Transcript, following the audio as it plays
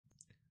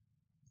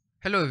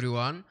Hello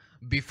everyone.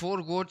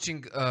 Before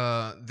watching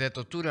the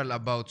tutorial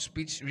about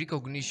speech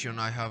recognition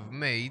I have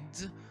made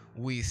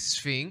with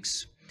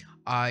Sphinx,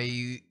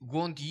 I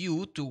want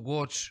you to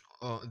watch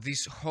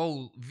this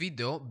whole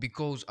video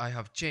because I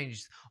have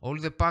changed all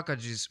the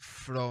packages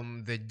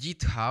from the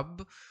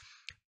GitHub,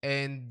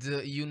 and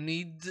you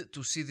need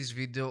to see this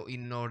video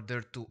in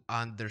order to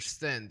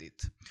understand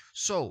it.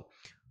 So,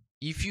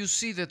 if you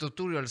see the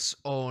tutorials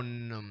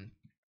on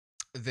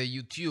the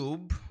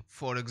YouTube,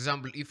 for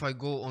example, if I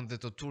go on the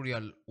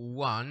tutorial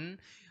 1,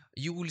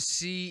 you will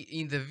see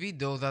in the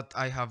video that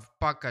I have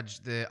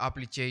packaged the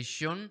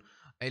application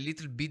a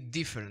little bit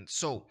different.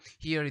 So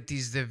here it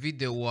is the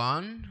video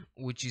 1,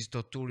 which is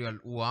tutorial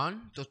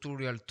 1,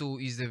 tutorial 2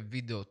 is the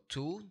video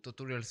 2,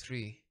 tutorial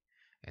 3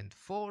 and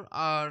 4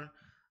 are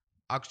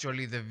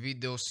actually the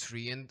videos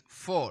 3 and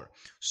 4.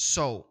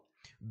 So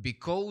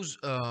because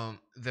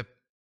the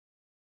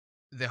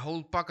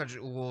whole package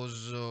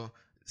was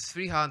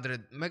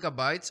 300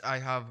 megabytes, I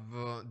have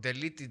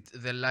deleted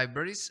the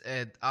libraries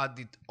and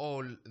added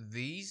all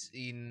these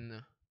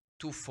in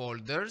two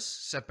folders,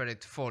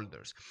 separate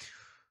folders.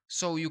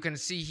 So you can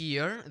see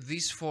here,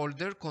 this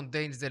folder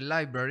contains the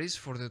libraries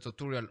for the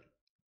tutorial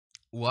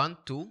 1,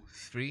 2,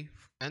 3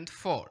 and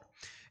 4,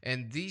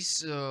 and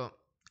this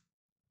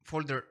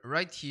folder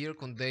right here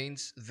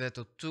contains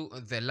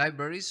the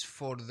libraries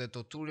for the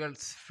tutorial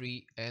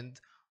 3 and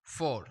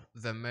 4,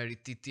 the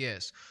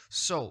MaryTTS.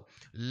 So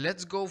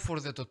let's go for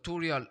the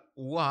tutorial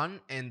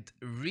 1 and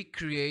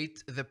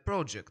recreate the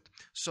project.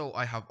 So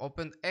I have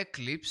opened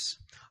Eclipse.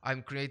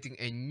 I'm creating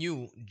a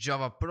new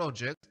Java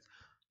project.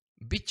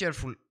 Be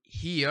careful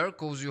here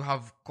because you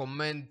have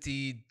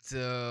commented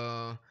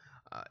a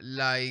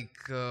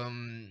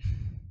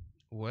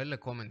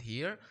comment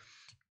here.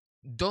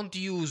 Don't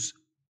use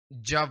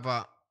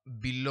Java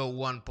below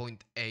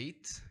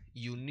 1.8.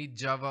 You need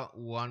Java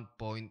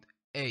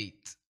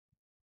 1.8.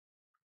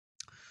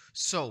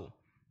 So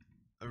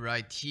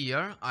right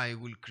here I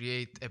will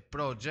create a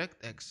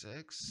project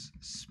XX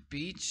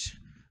speech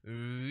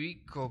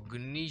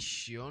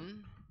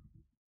recognition.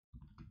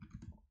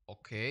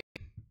 Okay,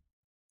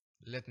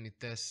 let me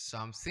test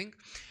something,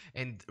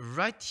 and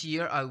right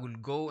here I will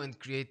go and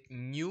create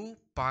new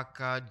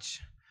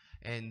package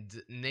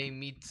and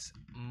name it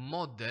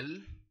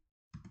model.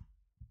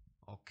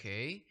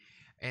 Okay,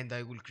 and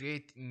I will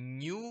create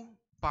new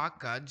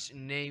package,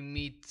 name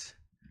it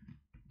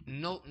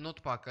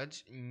not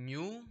package,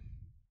 new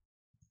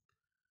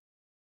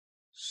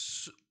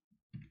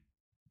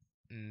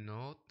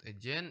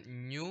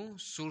new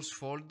source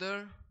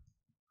folder.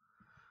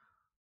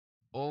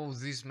 Oh,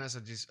 this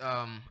message is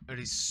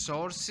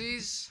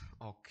resources.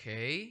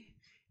 Okay,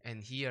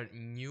 and here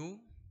new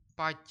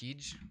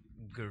package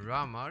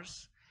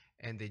grammars,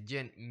 and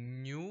again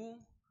new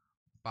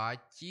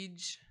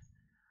package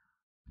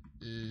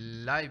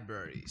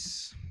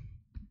libraries.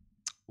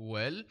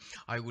 Well,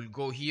 I will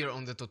go here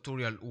on the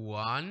tutorial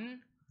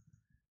 1,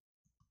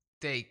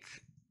 take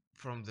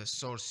from the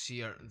source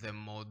here the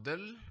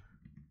model,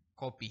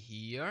 copy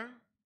here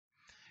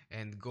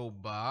and go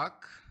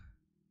back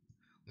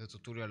the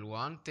tutorial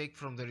 1, take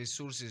from the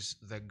resources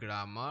the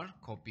grammar,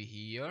 copy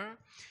here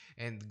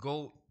and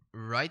go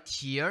right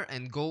here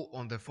and go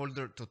on the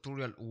folder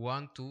tutorial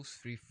 1, 2,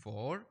 3,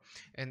 4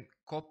 and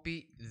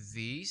copy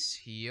this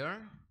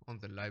here on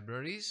the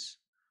libraries.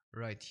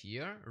 Right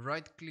here,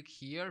 right click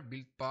here,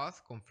 build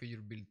path,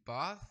 configure build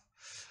path,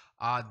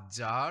 add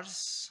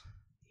jars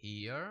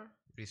here,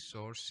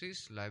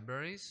 resources,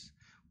 libraries.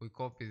 We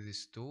copy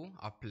these two,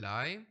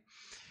 apply,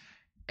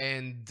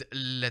 and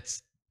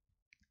let's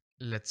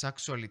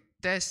actually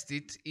test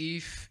it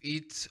if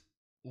it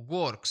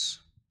works.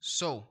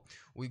 So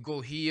we go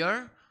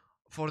here.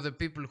 For the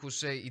people who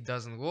say it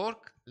doesn't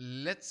work,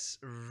 let's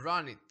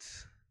run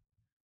it.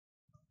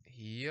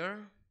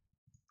 Here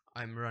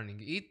I'm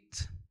running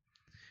it.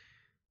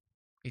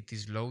 It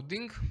is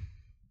loading.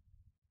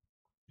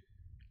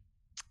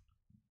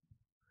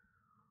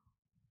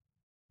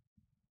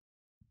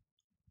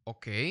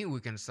 Okay,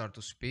 we can start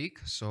to speak.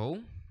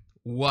 So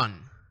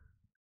 1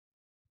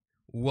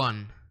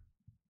 1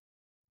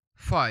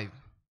 5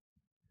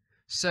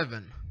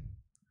 7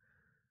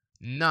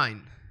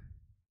 9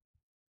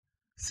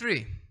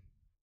 3.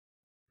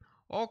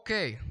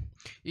 Okay,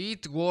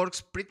 it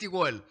works pretty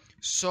well.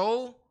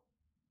 So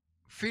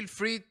feel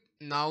free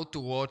now to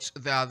watch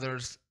the other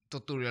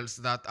tutorials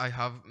that I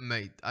have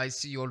made. I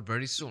see you all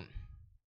very soon.